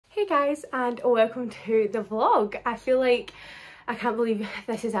guys, and welcome to the vlog. I feel like I can't believe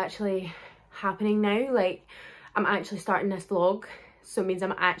this is actually happening now. Like, I'm actually starting this vlog, so it means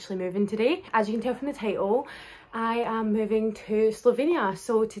I'm actually moving today. As you can tell from the title, I am moving to Slovenia.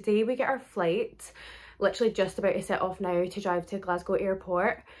 So today we get our flight, literally just about to set off now to drive to Glasgow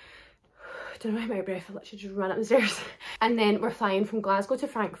airport. Don't know why I'm out of breath, I literally just ran up the stairs. And then we're flying from Glasgow to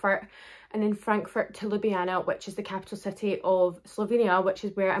Frankfurt, and then Frankfurt to Ljubljana, which is the capital city of Slovenia, which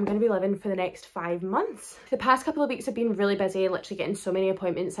is where I'm going to be living for the next 5 months. The past couple of weeks have been really busy, literally getting so many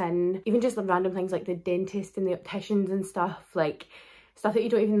appointments in, even just the random things like the dentist and the opticians and stuff, like stuff that you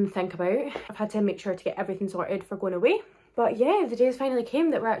don't even think about. I've had to make sure to get everything sorted for going away. But yeah, the days finally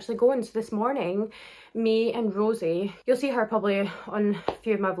came that we're actually going. So this morning, me and Rosie, you'll see her probably on a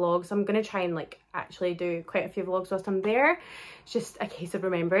few of my vlogs. I'm going to try and like actually do quite a few vlogs whilst I'm there. It's just a case of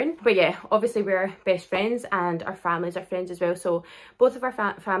remembering. But yeah, obviously we're best friends and our families are friends as well. So both of our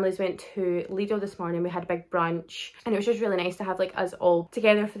families went to Lido this morning. We had a big brunch and it was just really nice to have like us all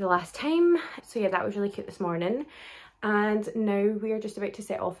together for the last time. So yeah, that was really cute this morning. And now we are just about to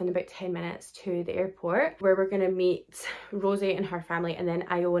set off in about 10 minutes to the airport, where we're going to meet Rosie and her family and then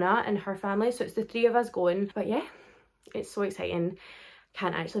Iona and her family. So it's the 3 of us going. But yeah, it's so exciting.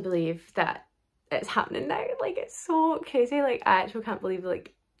 Can't actually believe that it's happening now. Like, it's so crazy. Like, I actually can't believe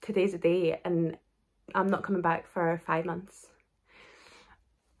like today's the day and I'm not coming back for 5 months.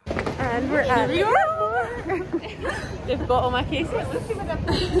 And we're at They've got all my cases.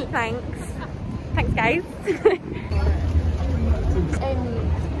 Thanks. Thanks guys.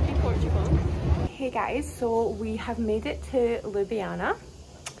 In Portugal. Hey guys, so we have made it to Ljubljana.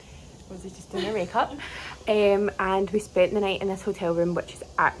 Rosie's just doing her makeup. And we spent the night in this hotel room, which is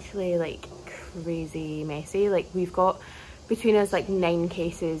actually like crazy messy. Like, we've got between us like 9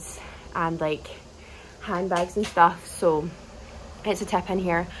 cases and like handbags and stuff, so it's a tip in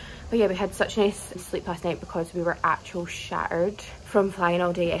here. But yeah, we had such a nice sleep last night because we were actual shattered from flying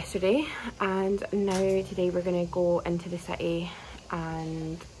all day yesterday. And now today we're gonna go into the city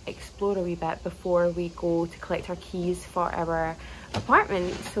and explore a wee bit before we go to collect our keys for our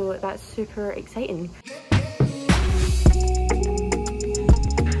apartment. So that's super exciting.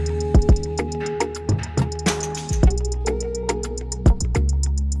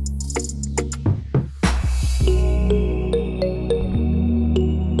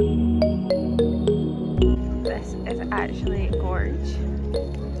 Actually gorge.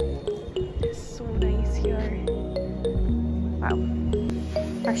 It's so nice here. Wow.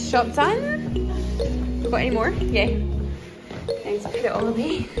 Our shop done. Got any more? Yeah. Nice, put it all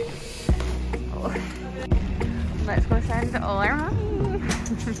away. Oh. Let's go send all our money.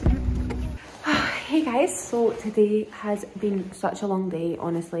 Hey guys, so today has been such a long day.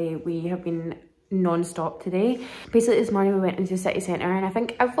 Honestly, we have been non-stop today. Basically this morning we went into the city centre, and I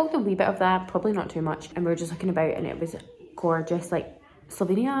think I've vlogged a wee bit of that, probably not too much, and we were just looking about and it was gorgeous. Like,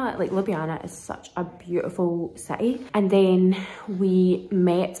 Slovenia, like Ljubljana is such a beautiful city. And then we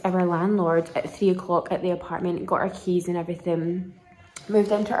met our landlord at 3 o'clock at the apartment, got our keys and everything,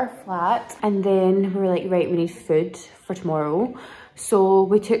 moved into our flat, and then we were like, right, we need food for tomorrow. So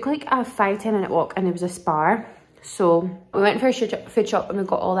we took like a 5-10 minute walk and there was a Spar. So we went for a food shop and we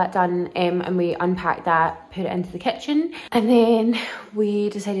got all that done, and we unpacked that, put it into the kitchen, and then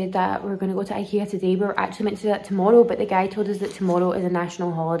we decided that we were going to go to IKEA today. We were actually meant to do that tomorrow, but the guy told us that tomorrow is a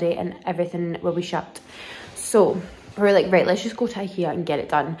national holiday and everything will be shut. So we were like, right, let's just go to IKEA and get it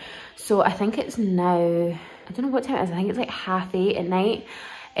done. So I think it's now, I don't know what time it is, I think it's like 8:30 at night.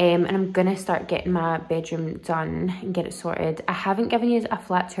 And I'm gonna start getting my bedroom done and get it sorted. I haven't given you a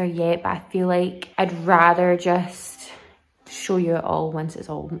flat tour yet, but I feel like I'd rather just show you it all once it's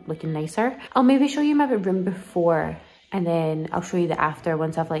all looking nicer. I'll maybe show you my room before and then I'll show you the after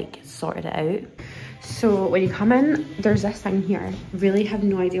once I've like sorted it out. So when you come in, there's this thing here. Really have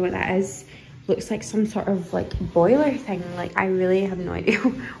no idea what that is. Looks like some sort of like boiler thing. Like, I really have no idea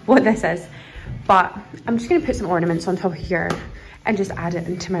what this is. But I'm just gonna put some ornaments on top of here and just add it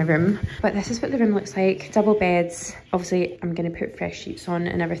into my room. But this is what the room looks like. Double beds. Obviously I'm gonna put fresh sheets on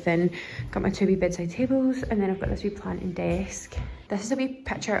and everything. Got my 2 wee bedside tables, and then I've got this wee plant and desk. This is a wee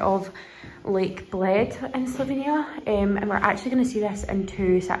picture of Lake Bled in Slovenia, and we're actually gonna see this in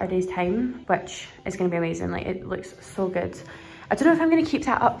 2 Saturdays time, which is gonna be amazing. Like, it looks so good. I don't know if I'm gonna keep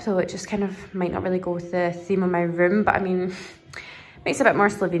that up though. It just kind of might not really go with the theme of my room, but I mean, Makes it a bit more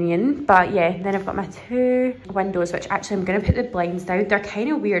Slovenian, but yeah. Then I've got my 2 windows, which actually I'm going to put the blinds down. They're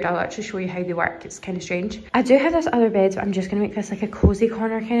kind of weird. I'll actually show you how they work. It's kind of strange. I do have this other bed, but I'm just going to make this like a cozy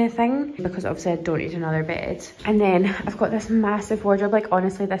corner kind of thing because obviously I don't need another bed. And then I've got this massive wardrobe. Like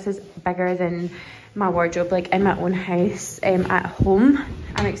honestly, this is bigger than my wardrobe like in my own house at home.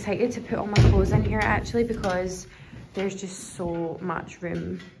 I'm excited to put all my clothes in here actually because there's just so much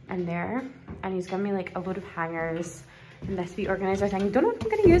room in there. And he's given me like a load of hangers and this wee organizer thing. Don't know if I'm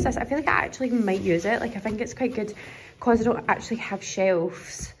going to use this. I feel like I actually might use it. Like I think it's quite good because I don't actually have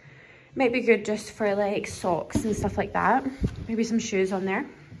shelves. Might be good just for like socks and stuff like that. Maybe some shoes on there.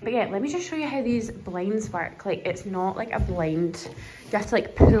 But yeah, let me just show you how these blinds work. Like it's not like a blind. You have to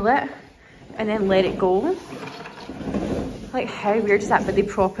like pull it and then let it go. Like how weird is that? But they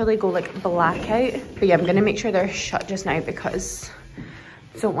properly go like blackout. But yeah, I'm going to make sure they're shut just now because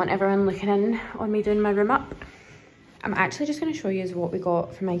I don't want everyone looking in on me doing my room up. I'm actually just going to show you what we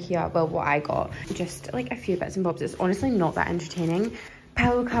got from IKEA. Well, what I got. Just like a few bits and bobs. It's honestly not that entertaining.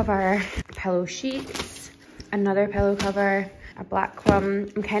 Pillow cover, pillow sheets, another pillow cover, a black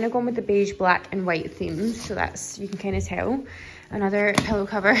one. I'm kind of going with the beige, black and white themes. So that's, you can kind of tell. Another pillow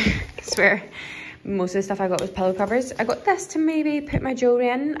cover. I swear most of the stuff I got was pillow covers. I got this to maybe put my jewelry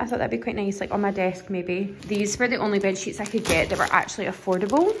in. I thought that'd be quite nice, like on my desk maybe. These were the only bed sheets I could get that were actually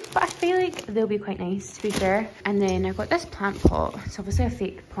affordable, but I feel like they'll be quite nice to be fair. And then I got this plant pot. It's obviously a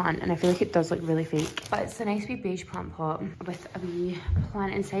fake plant and I feel like it does look really fake, but it's a nice wee beige plant pot with a wee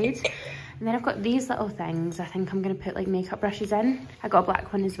plant inside. And then I've got these little things. I think I'm gonna put like makeup brushes in. I got a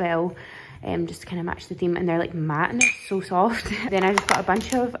black one as well. Just to kind of match the theme, and they're like matte and it's so soft. Then I just got a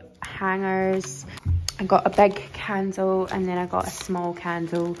bunch of hangers. I got a big candle and then I got a small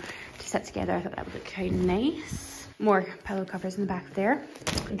candle to sit together. I thought that would look quite nice. More pillow covers in the back there.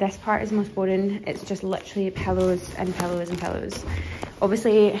 This part is most boring. It's just literally pillows and pillows and pillows.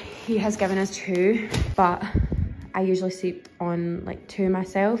 Obviously he has given us 2, but I usually sleep on like 2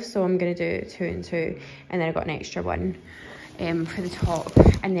 myself, so I'm gonna do 2 and 2, and then I got an extra one for the top,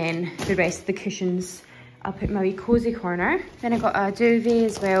 and then the rest of the cushions I'll put in my wee cozy corner. Then I got a duvet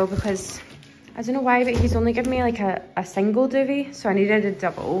as well because I don't know why, but he's only given me like a single duvet, so I needed a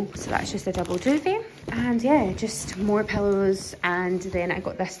double, so that's just a double duvet. And yeah, just more pillows. And then I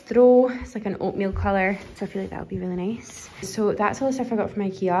got this throw. It's like an oatmeal colour, so I feel like that would be really nice. So that's all the stuff I got from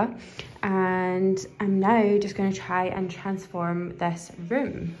IKEA, and I'm now just going to try and transform this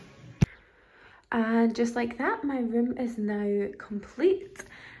room. And just like that, my room is now complete.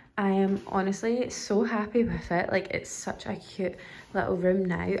 I am honestly so happy with it. Like, it's such a cute little room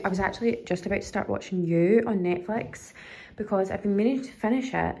now. I was actually just about to start watching You on Netflix because I've been meaning to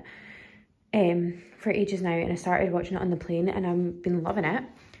finish it for ages now, and I started watching it on the plane and I've been loving it.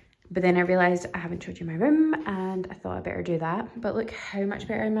 But then I realised I haven't showed you my room and I thought I better do that. But look how much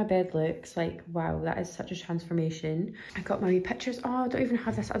better my bed looks. Like, wow, that is such a transformation. I got my wee pictures. Oh, I don't even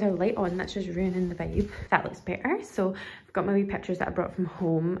have this other light on. That's just ruining the vibe. That looks better. So I've got my wee pictures that I brought from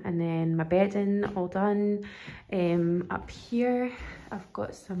home, and then my bedding all done. Up here, I've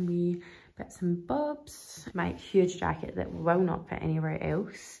got some wee bits and bobs, my huge jacket that will not fit anywhere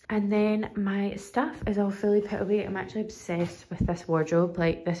else, and then my stuff is all fully put away. I'm actually obsessed with this wardrobe.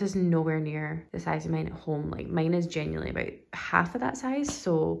 Like, this is nowhere near the size of mine at home. Like, mine is genuinely about half of that size,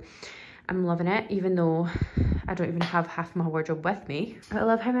 so I'm loving it, even though I don't even have half my wardrobe with me. I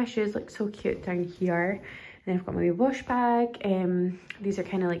love how my shoes look so cute down here. Then I've got my wee wash bag. These are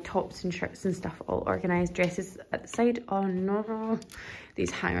kind of like tops and shirts and stuff all organised. Dresses at the side. Oh no,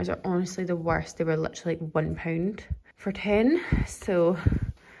 these hangers are honestly the worst. They were literally like £1 for 10. So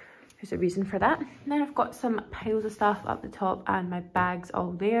there's a reason for that. And then I've got some piles of stuff up the top and my bags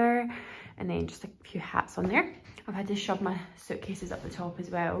all there. And then just a few hats on there. I've had to shove my suitcases up the top as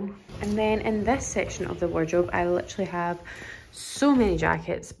well. And then in this section of the wardrobe, I literally have so many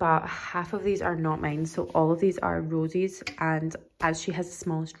jackets, but half of these are not mine. So all of these are Rosie's, and as she has the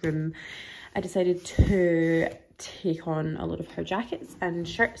smallest room, I decided to take on a lot of her jackets and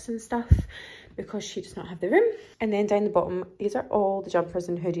shirts and stuff because she does not have the room. And then down the bottom, these are all the jumpers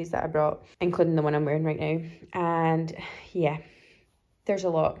and hoodies that I brought, including the one I'm wearing right now. And yeah, there's a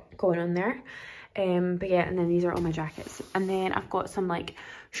lot going on there. But yeah, and then these are all my jackets. And then I've got some like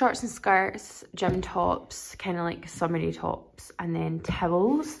shorts and skirts, gym tops, kind of like summery tops, and then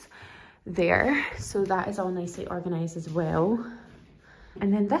towels there. So that is all nicely organised as well.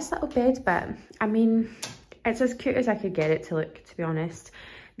 And then this little bed bit, I mean, it's as cute as I could get it to look, to be honest.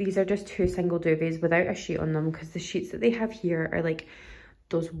 These are just 2 single duvets without a sheet on them, because the sheets that they have here are like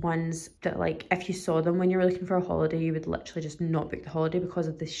those ones that, like, if you saw them when you were looking for a holiday, you would literally just not book the holiday because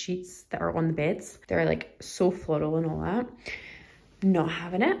of the sheets that are on the beds. They're like so floral and all that. not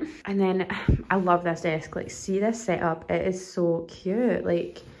having it. And then I love this desk. Like, see this setup? It is so cute.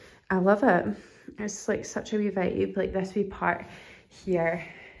 Like, I love it. It's like such a wee vibe. Like this wee part here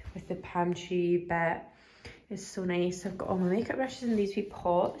with the palm tree bit is so nice. I've got all my makeup brushes in these wee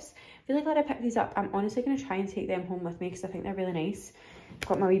pots. Really glad I picked these up. I'm honestly going to try and take them home with me because I think they're really nice. I've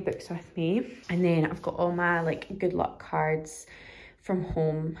got my wee books with me, and then I've got all my like good luck cards from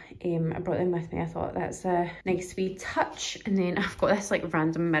home. I brought them with me. I thought that's a nice wee touch. And then I've got this like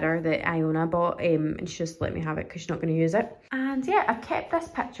random mirror that Iona bought, and she just let me have it because she's not going to use it. And yeah, I've kept this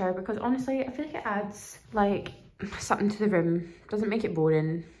picture because honestly I feel like it adds like something to the room, doesn't make it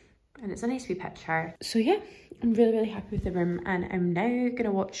boring, and it's a nice wee picture. So yeah, I'm really happy with the room, and I'm now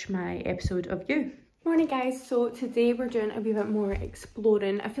gonna watch my episode of You. Morning guys, so today we're doing a wee bit more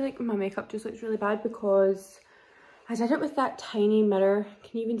exploring. I feel like my makeup just looks really bad because I did it with that tiny mirror.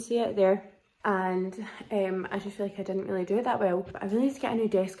 Can you even see it there? And I just feel like I didn't really do it that well. But I really need to get a new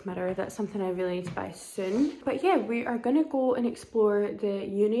desk mirror. That's something I really need to buy soon. But yeah, we are gonna go and explore the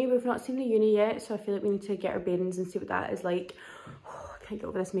uni. We've not seen the uni yet, so I feel like we need to get our bearings and see what that is like. Oh, I can't get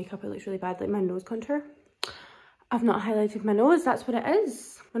over this makeup, it looks really bad. Like my nose contour, I've not highlighted my nose, that's what it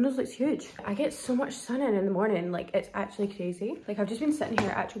is. My nose looks huge. I get so much sun in the morning, like it's actually crazy. Like I've just been sitting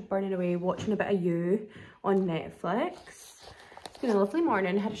here actually burning away watching a bit of You on Netflix. It's been a lovely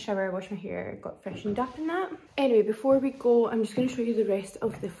morning, had a shower, washed my hair, got freshened up and that. Anyway, before we go, I'm just going to show you the rest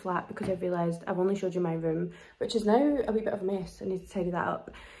of the flat because I've realised I've only showed you my room, which is now a wee bit of a mess. I need to tidy that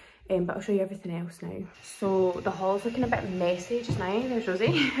up. But I'll show you everything else now. So the hall's looking a bit messy just now. There's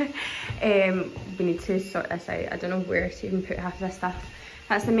Rosie. We need to sort this out. I don't know where to even put half of this stuff.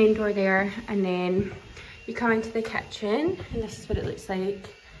 That's the main door there, and then you come into the kitchen and this is what it looks like.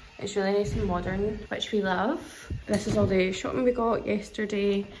 It's really nice and modern, which we love. This is all the shopping we got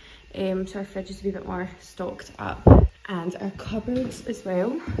yesterday, so our fridge is a wee bit more stocked up, and our cupboards as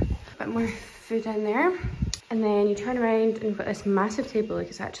well. A bit more food in there. And then you turn around and you've got this massive table, like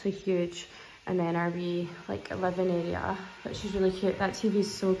it's actually huge. And then our wee like living area, which is really cute. That TV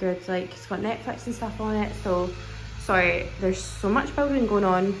is so good, like it's got Netflix and stuff on it. So sorry, there's so much building going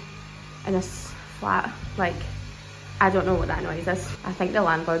on in this flat. Like I don't know what that noise is. I think the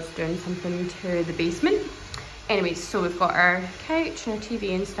landlord's doing something to the basement. Anyways, so we've got our couch and our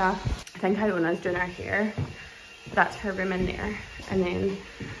TV and stuff. I think Iona's doing our hair. That's her room in there. And then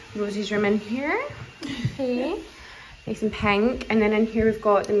Rosie's room in here. Okay, nice and pink. And then in here we've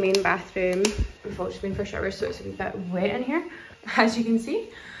got the main bathroom. We've also been for showers, so it's a bit wet in here, as you can see.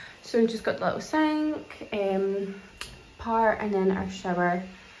 So we've just got the little sink part, and then our shower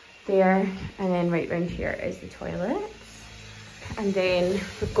there, and then right round here is the toilet. And then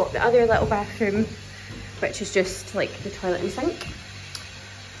we've got the other little bathroom, which is just like the toilet and sink.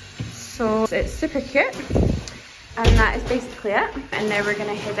 So it's super cute. And that is basically it. And now we're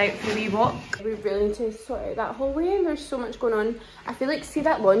gonna head out for a wee walk. We really need to sort out that hallway, and there's so much going on. I feel like, see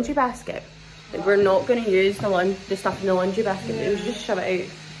that laundry basket? Like we're not gonna use the stuff in the laundry basket, but we just shove it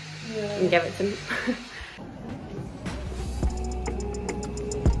out and give it to them.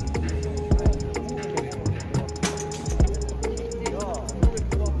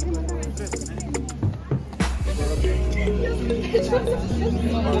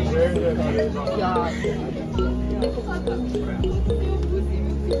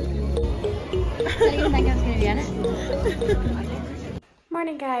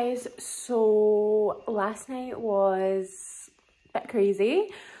 Morning guys, so last night was a bit crazy.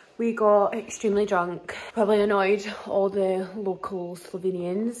 We got extremely drunk, probably annoyed all the local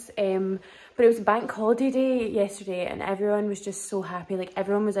Slovenians, but it was bank holiday day yesterday and everyone was just so happy. Like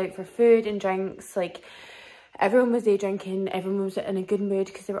everyone was out for food and drinks, like everyone was day drinking, everyone was in a good mood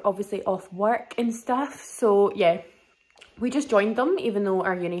because they were obviously off work and stuff. So yeah, we just joined them even though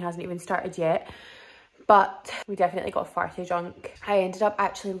our uni hasn't even started yet. But we definitely got far too drunk. I ended up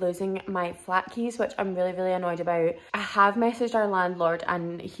actually losing my flat keys, which I'm really annoyed about. I have messaged our landlord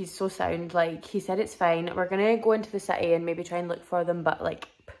and he's so sound. Like he said it's fine. We're gonna go into the city and maybe try and look for them, but like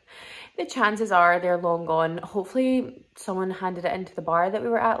the chances are they're long gone. Hopefully someone handed it into the bar that we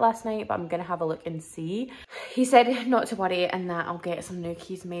were at last night, but I'm gonna have a look and see. He said not to worry and that I'll get some new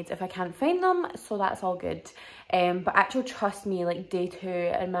keys made if I can't find them, so that's all good. But actually trust me, like day 2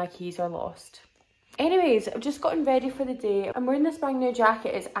 and my keys are lost. Anyways, I've just gotten ready for the day. I'm wearing this brand new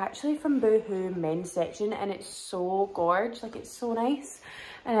jacket. It's actually from Boohoo men's section and it's so gorge, like it's so nice.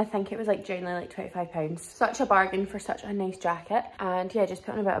 And I think it was like genuinely like £25. Such a bargain for such a nice jacket. And yeah, just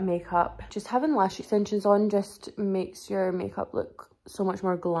put on a bit of makeup. Just having lash extensions on just makes your makeup look so much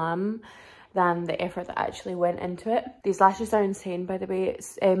more glam than the effort that actually went into it. These lashes are insane, by the way.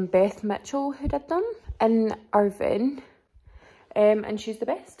 It's Beth Mitchell who did them in Irvine. and she's the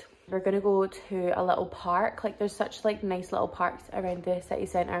best. We're gonna go to a little park. Like there's such like nice little parks around the city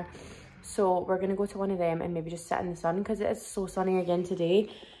centre. So we're gonna go to one of them and maybe just sit in the sun because it is so sunny again today.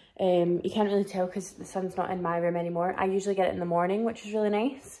 You can't really tell because the sun's not in my room anymore. I usually get it in the morning, which is really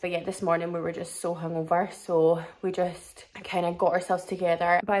nice. But yeah, this morning we were just so hungover, so we just kind of got ourselves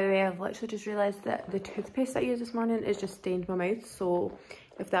together. By the way, I've literally just realised that the toothpaste I used this morning is just stained my mouth. So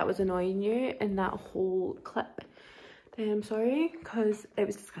if that was annoying you in that whole clip, then I'm sorry, because it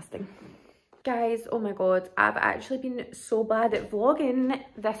was disgusting. Guys, oh my god, I've actually been so bad at vlogging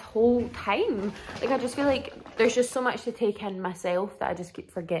this whole time. Like I just feel like there's just so much to take in myself that I just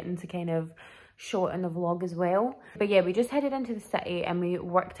keep forgetting to kind of show it in the vlog as well. But yeah, we just headed into the city and we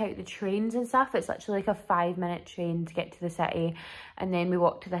worked out the trains and stuff. It's literally like a 5-minute train to get to the city, and then we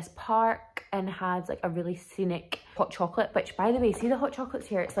walked to this park and had like a really scenic hot chocolate, which by the way, see the hot chocolates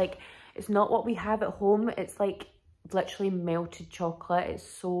here, it's like, it's not what we have at home. It's like literally melted chocolate. It's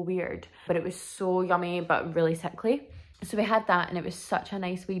so weird, but it was so yummy but really sickly. So we had that and it was such a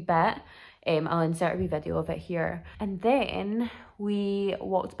nice wee bit. I'll insert a wee video of it here. And then we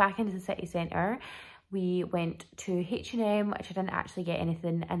walked back into the city centre. We went to H&M, which I didn't actually get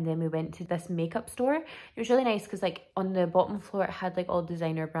anything, and then we went to this makeup store. It was really nice because like on the bottom floor it had like all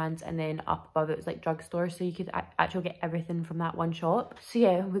designer brands, and then up above it was like drugstore, so you could actually get everything from that one shop. So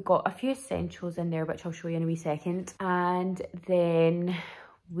yeah, we got a few essentials in there, which I'll show you in a wee second. And then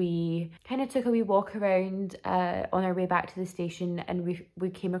we kind of took a wee walk around on our way back to the station, and we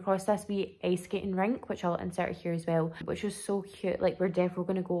came across this wee ice skating rink, which I'll insert here as well, which was so cute. Like we're definitely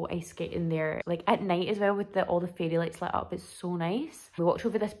gonna go ice skating there, like at night as well, with all the fairy lights lit up. It's so nice. We walked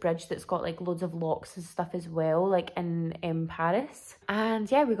over this bridge that's got like loads of locks and stuff as well, like in Paris. And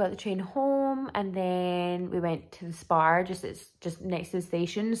yeah, we got the train home, and then we went to the Spar, it's just next to the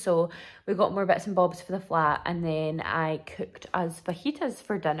station. So we got more bits and bobs for the flat, and then I cooked us fajitas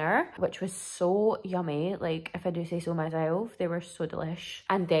for dinner, which was so yummy. Like if I do say so myself, they were so delish.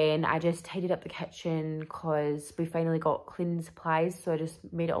 And then I just tidied up the kitchen because we finally got cleaning supplies, so I just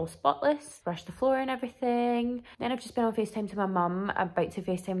made it all spotless, brushed the floor and everything. Then I've just been on FaceTime to my mum. I'm about to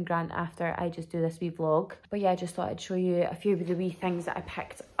FaceTime Grant after I just do this wee vlog. But yeah, I just thought I'd show you a few of the wee things that I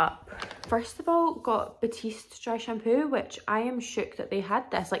picked up. First of all, got Batiste dry shampoo, which I am shook that they had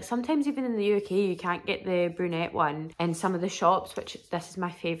this. Like sometimes even in the UK you can't get the brunette one in some of the shops, which this is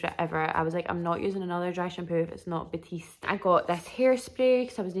my favourite ever. I was like, I'm not using another dry shampoo if it's not Batiste. I got this hairspray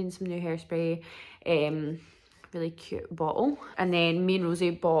because I was needing some new hairspray. Really cute bottle. And then me and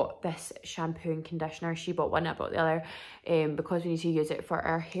Rosie bought this shampoo and conditioner. She bought one, I bought the other, because we need to use it for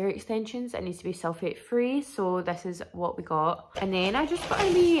our hair extensions. It needs to be sulfate free, so this is what we got. And then I just got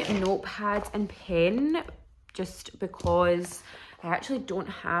a wee notepad and pen, just because I actually don't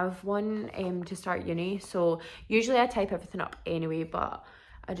have one to start uni. So usually I type everything up anyway, but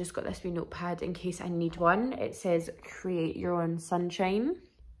I just got this wee notepad in case I need one. It says create your own sunshine.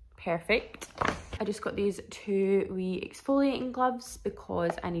 Perfect. I just got these 2 wee exfoliating gloves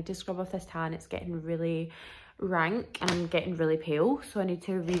because I need to scrub off this tan. It's getting really rank and I'm getting really pale, so I need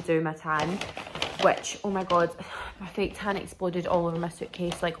to redo my tan, which, oh my god, my fake tan exploded all over my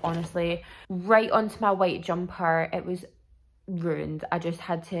suitcase. Like honestly, right onto my white jumper. It was ruined. I just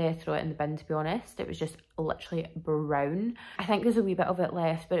had to throw it in the bin, to be honest. It was just literally brown. I think there's a wee bit of it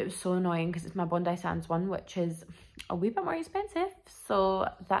left, but it was so annoying because it's my Bondi Sands one, which is a wee bit more expensive, so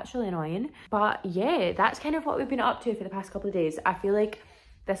that's really annoying. But yeah, that's kind of what we've been up to for the past couple of days. I feel like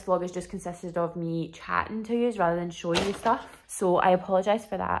this vlog has just consisted of me chatting to you rather than showing you stuff, so I apologize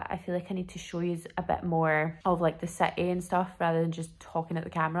for that. I feel like I need to show you a bit more of like the city and stuff rather than just talking at the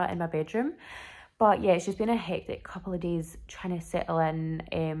camera in my bedroom. But yeah, it's just been a hectic couple of days trying to settle in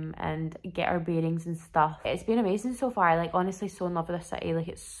and get our bearings and stuff. It's been amazing so far. Like honestly, so in love with this city. Like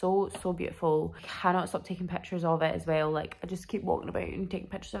it's so beautiful. I cannot stop taking pictures of it as well. Like I just keep walking about and taking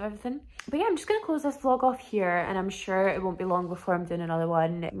pictures of everything. But yeah, I'm just gonna close this vlog off here, and I'm sure it won't be long before I'm doing another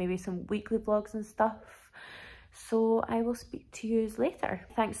one. Maybe some weekly vlogs and stuff. So I will speak to you later.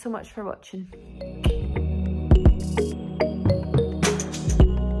 Thanks so much for watching.